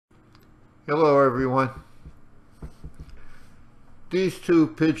Hello everyone. These two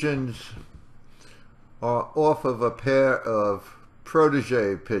pigeons are off of a pair of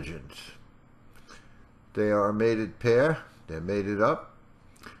protege pigeons. They are a mated pair. They're mated up.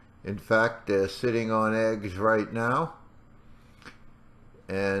 In fact, they're sitting on eggs right now.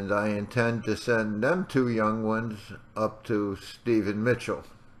 And I intend to send them two young ones up to Stephen Mitchell.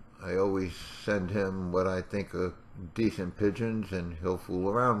 I always send him what I think are decent pigeons and he'll fool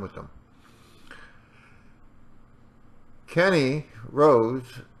around with them. Kenny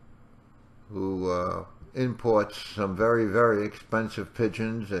Rose, who imports some very, very expensive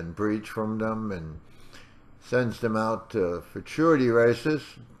pigeons and breeds from them and sends them out to futurity races,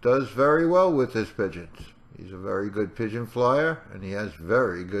 does very well with his pigeons. He's a very good pigeon flyer and he has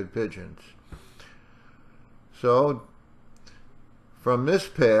very good pigeons. So from this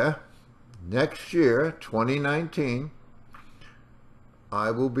pair, next year, 2019,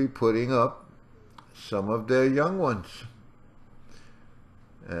 I will be putting up some of their young ones.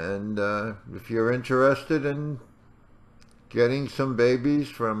 And if you're interested in getting some babies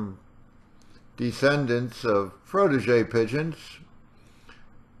from descendants of protege pigeons,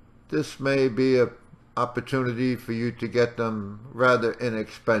 this may be an opportunity for you to get them rather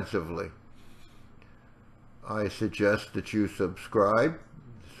inexpensively. I suggest that you subscribe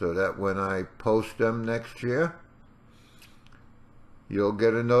so that when I post them next year, you'll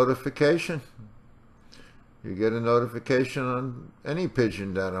get a notification. You get a notification on any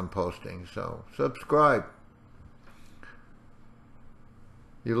pigeon that I'm posting, so subscribe.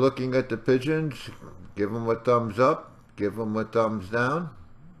 You're looking at the pigeons, give them a thumbs up, give them a thumbs down.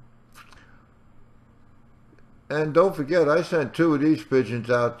 And don't forget, I sent two of these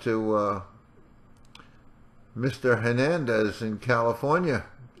pigeons out to Mr. Hernandez in California.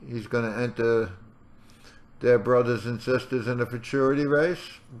 He's going to enter their brothers and sisters in a futurity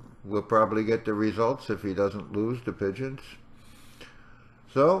race. We'll probably get the results if he doesn't lose the pigeons.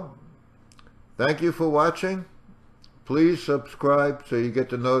 So, thank you for watching. Please subscribe so you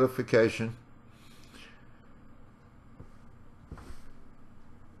get the notification.